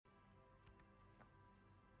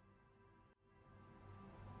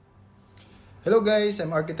Hello guys,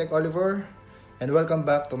 I'm Architect Oliver and welcome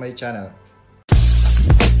back to my channel.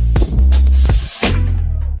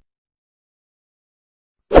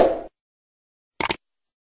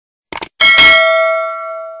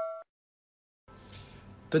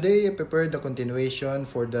 Today I prepared the continuation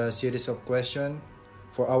for the series of questions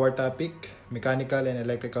for our topic, Mechanical and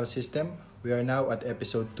Electrical System. We are now at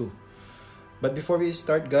episode 2. But before we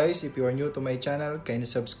start guys, if you are new to my channel, kindly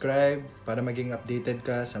subscribe para maging updated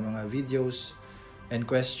ka sa mga videos and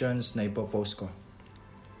questions na ipopost ko.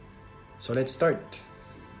 So let's start.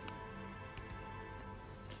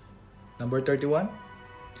 Number 31.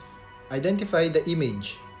 Identify the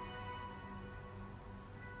image.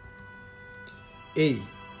 A.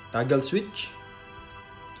 Toggle switch.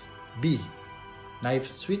 B.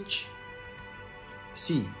 Knife switch.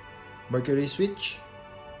 C. Mercury switch.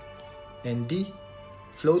 And D.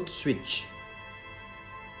 Float switch.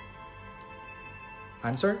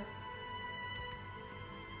 Answer?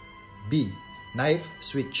 B. Knife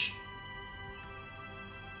switch.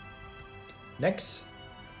 Next,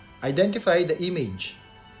 identify the image.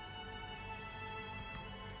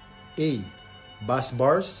 A. Bus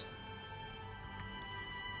bars.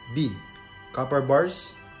 B. Copper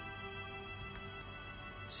bars.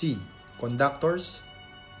 C. Conductors.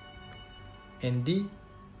 And D.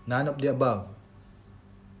 None of the above.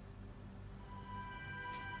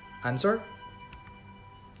 Answer?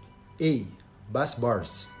 A. Bus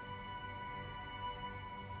bars.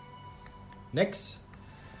 Next,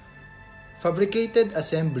 fabricated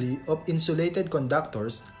assembly of insulated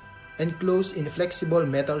conductors enclosed in flexible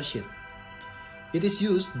metal sheet. It is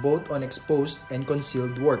used both on exposed and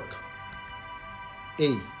concealed work.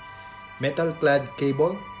 A. Metal-clad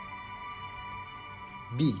cable.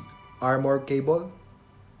 B. Armor cable.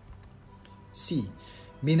 C.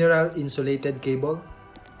 Mineral insulated cable.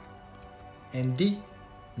 And D.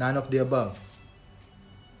 None of the above.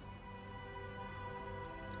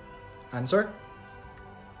 Answer?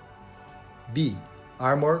 B.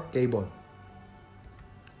 Armor cable.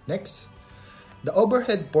 Next, the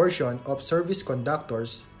overhead portion of service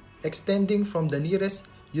conductors extending from the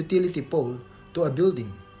nearest utility pole to a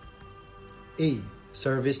building. A.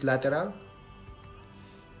 Service lateral.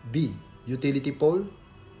 B. Utility pole.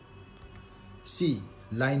 C.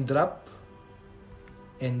 Line drop.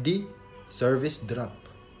 And D. Service drop.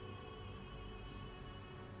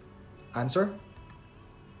 Answer?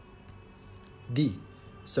 D.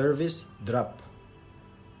 Service drop.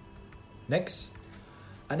 Next,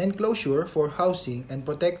 an enclosure for housing and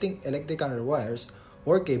protecting electrical wires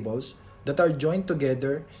or cables that are joined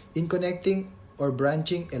together in connecting or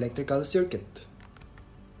branching electrical circuit.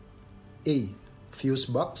 A. Fuse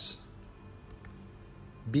box.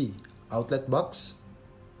 B. Outlet box.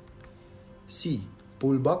 C.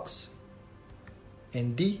 Pull box.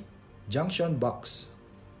 And D. Junction box.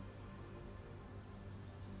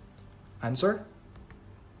 Answer?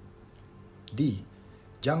 D.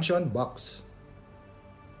 Junction box.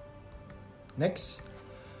 Next,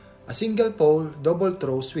 a single pole double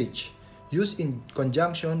throw switch used in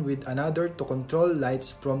conjunction with another to control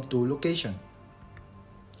lights from two locations.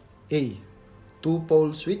 A.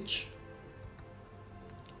 Two-pole switch.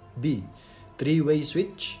 B. Three-way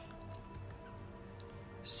switch.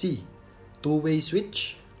 C. Two-way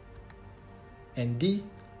switch. And D.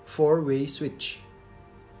 Four-way switch.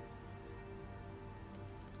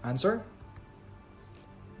 Answer?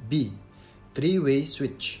 B. Three-way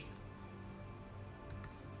switch.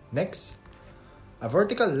 Next, a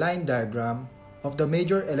vertical line diagram of the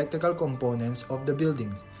major electrical components of the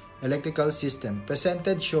building's electrical system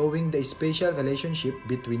presented showing the spatial relationship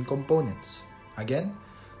between components. Again,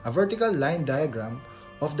 a vertical line diagram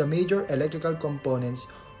of the major electrical components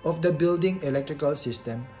of the building electrical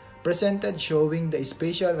system presented showing the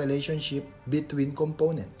spatial relationship between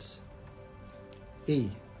components. A.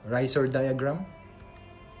 Riser diagram.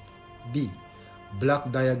 B.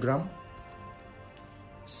 Block diagram.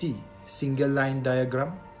 C. Single line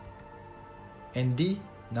diagram. And D.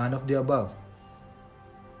 None of the above.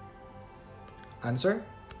 Answer?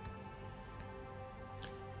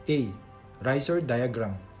 A. Riser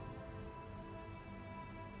diagram.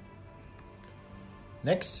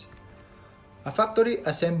 Next, a factory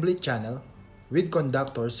assembly channel with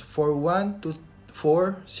conductors for 1 to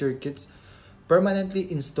 4 circuits permanently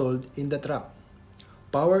installed in the truck.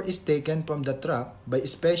 Power is taken from the truck by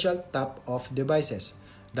special tap-off devices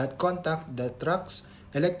that contact the truck's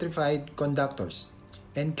electrified conductors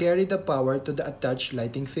and carry the power to the attached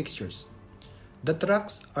lighting fixtures. The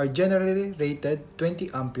trucks are generally rated 20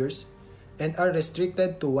 amperes and are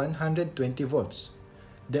restricted to 120 volts.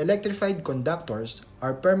 The electrified conductors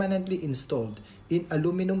are permanently installed in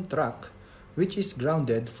aluminum truck which is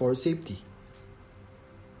grounded for safety?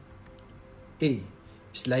 A.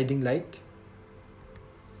 Sliding light.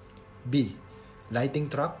 B. Lighting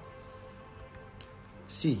truck.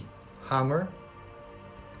 C. Hanger.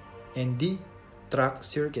 And D. Track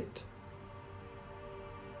circuit.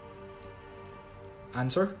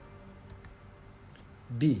 Answer?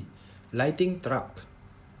 B. Lighting truck.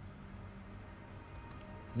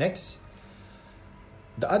 Next,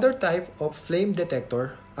 the other type of flame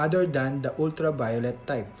detector other than the ultraviolet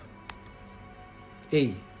type.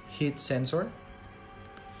 A. Heat sensor.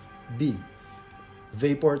 B.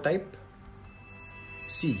 Vapor type.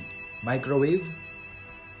 C. Microwave.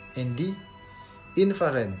 And D.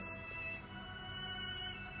 Infrared.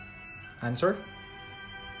 Answer?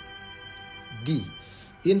 D.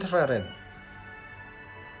 Infrared.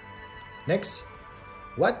 Next,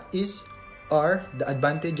 what are the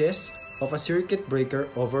advantages of a circuit breaker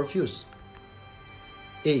over fuse?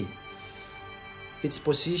 A. Its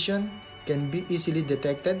position can be easily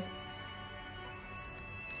detected.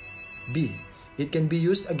 B. It can be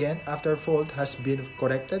used again after fault has been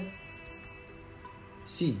corrected.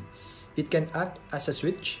 C. It can act as a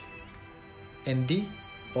switch. And D.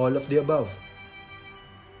 All of the above.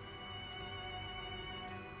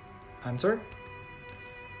 Answer?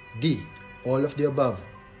 D. All of the above.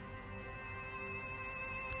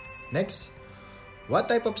 Next, what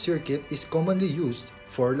type of circuit is commonly used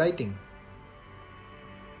for lighting?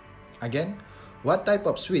 Again, what type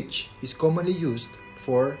of switch is commonly used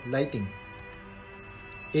for lighting?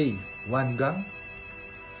 A. 1 gang.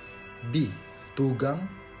 B. 2 gang.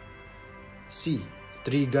 C.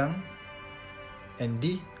 3 gang. And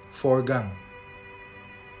D. 4 gang.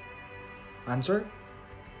 Answer?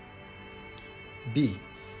 B.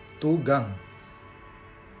 2 gang.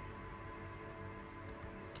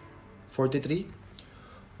 43.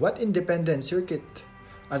 What independent circuit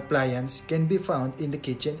appliance can be found in the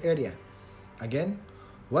kitchen area? Again,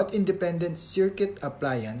 what independent circuit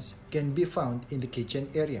appliance can be found in the kitchen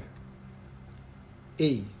area?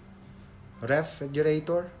 A.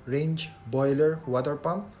 Refrigerator, range, boiler, water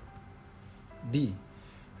pump. B.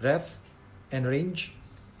 Ref and range.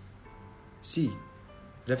 C.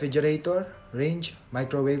 Refrigerator, range,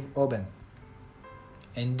 microwave, oven.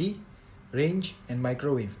 And D. Range and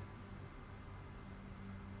microwave.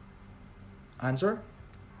 Answer?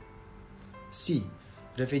 C.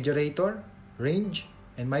 Refrigerator, range,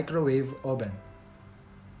 and microwave oven.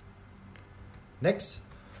 Next,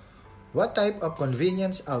 what type of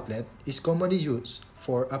convenience outlet is commonly used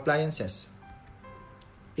for appliances?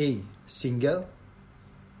 A. Single.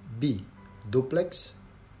 B. Duplex.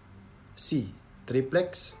 C.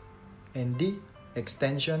 Triplex. And D.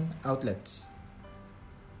 Extension outlets.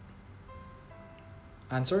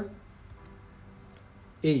 Answer?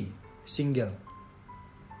 A. Single.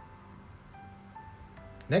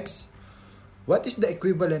 Next, what is the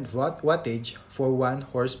equivalent wattage for 1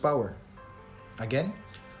 horsepower? Again,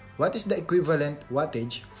 what is the equivalent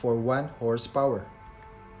wattage for 1 horsepower?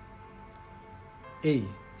 A.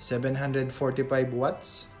 745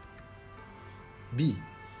 watts. B.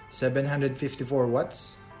 754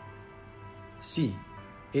 watts. C.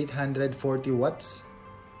 840 watts.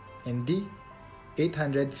 And D.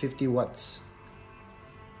 850 watts.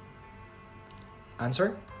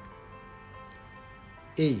 Answer?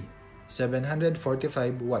 A.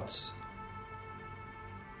 745 watts.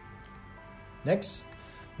 Next,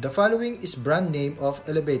 the following is brand name of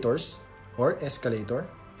elevators or escalator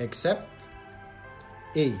except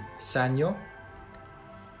A. Sanyo.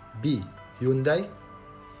 B. Hyundai.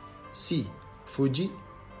 C. Fuji.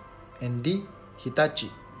 And D.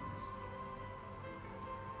 Hitachi.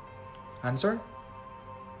 Answer?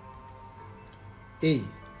 A.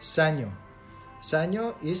 Sanyo.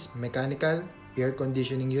 Sanyo is mechanical air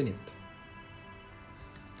conditioning unit.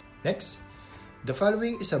 Next, the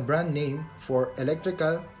following is a brand name for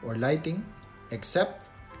electrical or lighting except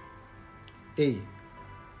A.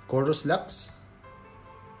 Chorus Lux.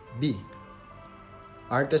 B.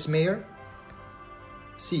 Artes Mayer.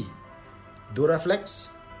 C. Duraflex.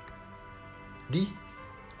 D.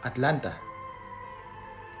 Atlanta.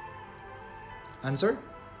 Answer?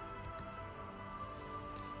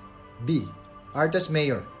 B. Artes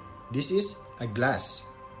Mayer. This is a glass.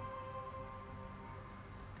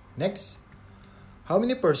 Next, how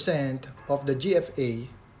many percent of the GFA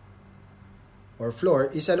or floor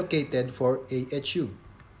is allocated for AHU?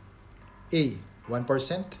 A.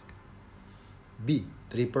 1%. B.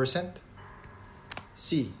 3%.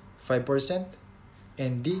 C. 5%.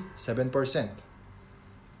 And D. 7%.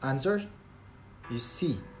 Answer is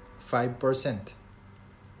C. 5%.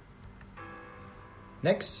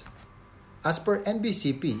 Next, as per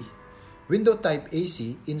NBCP, Window type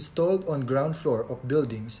AC installed on ground floor of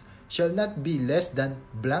buildings shall not be less than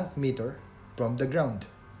blank meter from the ground.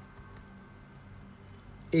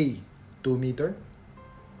 A. 2 meter.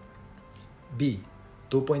 B.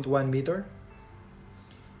 2.1 meter.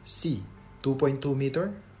 C. 2.2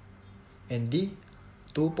 meter. And D.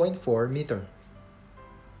 2.4 meter.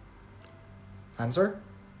 Answer?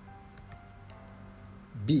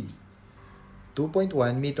 B. 2.1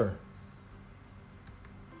 meter.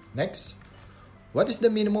 Next, what is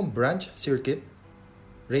the minimum branch circuit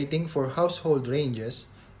rating for household ranges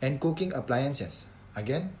and cooking appliances?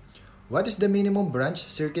 Again, what is the minimum branch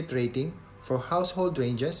circuit rating for household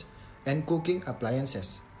ranges and cooking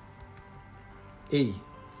appliances? A.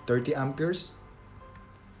 30 amperes.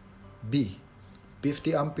 B.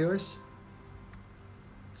 50 amperes.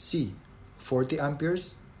 C. 40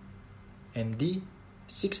 amperes. And D.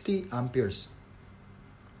 60 amperes.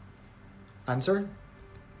 Answer?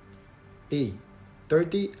 A.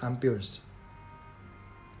 30 amperes.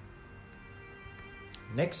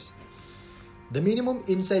 Next, the minimum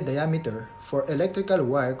inside diameter for electrical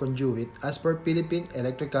wire conduit as per Philippine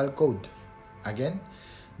Electrical Code. Again,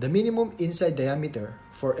 the minimum inside diameter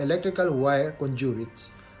for electrical wire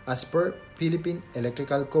conduits as per Philippine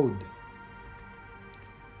Electrical Code.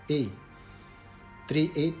 A.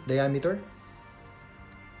 3/8 diameter.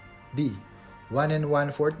 B. 1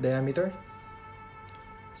 1/4 diameter.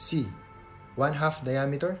 C. 1/2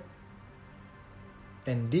 diameter.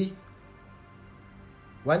 And D.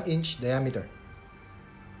 1 inch diameter.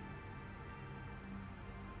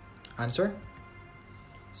 Answer?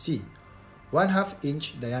 C. 1/2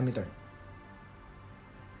 inch diameter.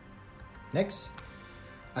 Next,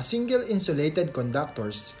 a single insulated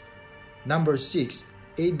conductors number 6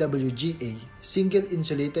 AWGA, single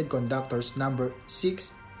insulated conductors number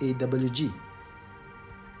 6 AWG.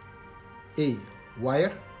 A.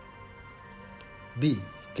 Wire. B.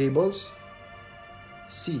 Cables.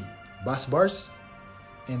 C. Bus bars.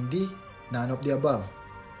 And D. None of the above.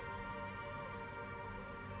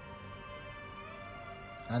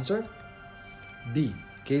 Answer? B.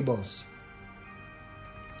 Cables.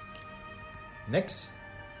 Next,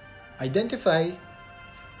 identify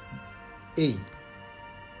A.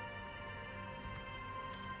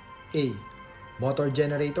 Motor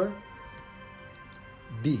generator.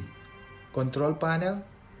 B. Control panel.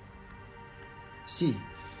 C.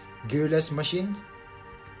 Gearless machine.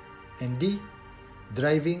 And D.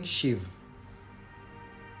 Driving sheave.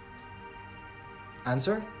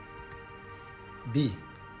 Answer? B.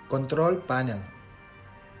 Control panel.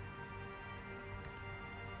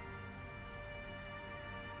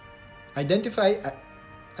 Identify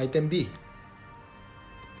item B.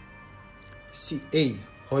 C. A.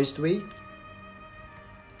 Hoistway.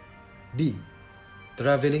 B.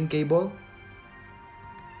 Traveling cable.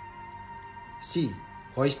 C.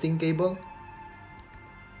 Hoisting cable.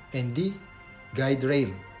 And D. Guide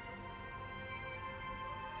rail.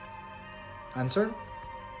 Answer?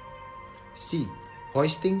 C.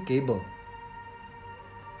 Hoisting cable.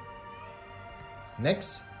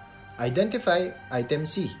 Next, identify item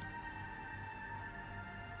C.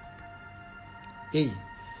 A.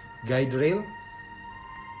 Guide rail.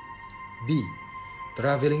 B.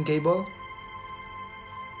 Traveling cable.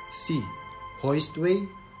 C. Hoistway.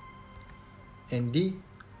 And D.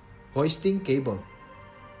 Hoisting cable.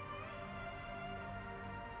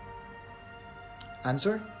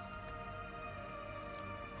 Answer?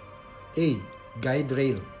 A. Guide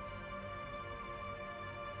rail.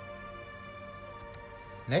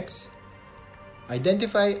 Next,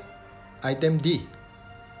 identify item D.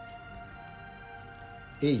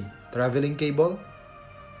 A. Traveling cable.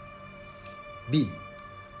 B.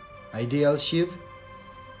 Ideal sheave.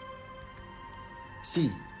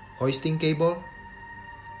 C. Hoisting cable.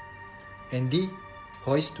 And D.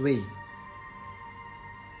 Hoistway.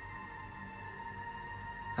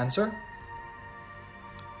 Answer?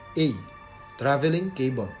 A. Traveling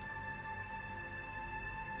cable.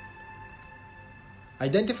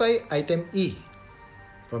 Identify item E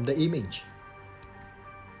from the image.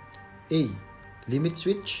 A. Limit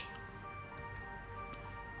switch.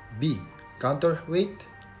 B. Counterweight.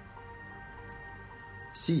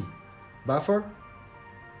 C. Buffer.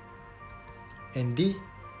 And D.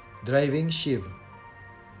 Driving sheave.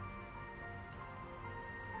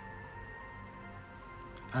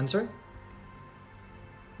 Answer?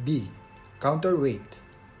 B. Counterweight.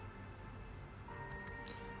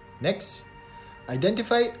 Next,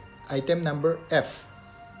 identify item number F.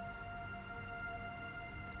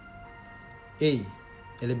 A.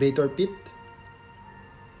 Elevator pit.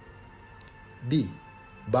 B.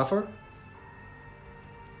 Buffer.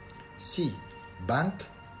 C. Bank.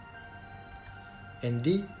 And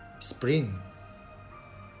D. Spring.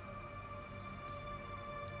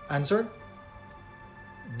 Answer?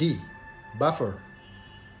 D. Buffer.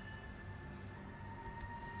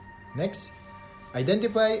 Next,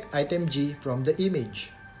 identify item G from the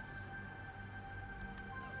image.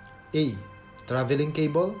 A. Traveling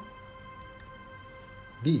cable.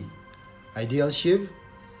 B. Ideal sheave.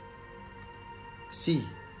 C.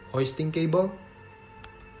 Hoisting cable.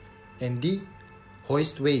 And D.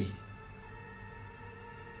 Hoistway.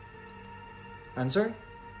 Answer?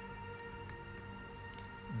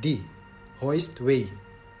 D. Hoistway.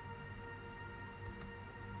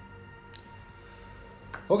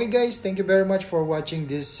 Okay guys, thank you very much for watching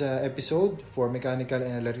this episode for mechanical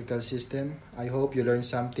and electrical system. I hope you learned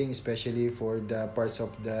something, especially for the parts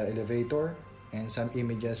of the elevator and some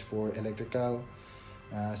images for electrical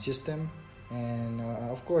system, and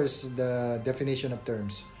of course the definition of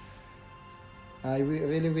terms. I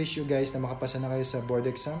really wish you guys na makapasa na kayo sa board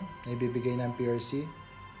exam na ibibigay ng PRC.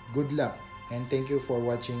 Good luck and thank you for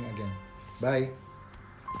watching again. Bye!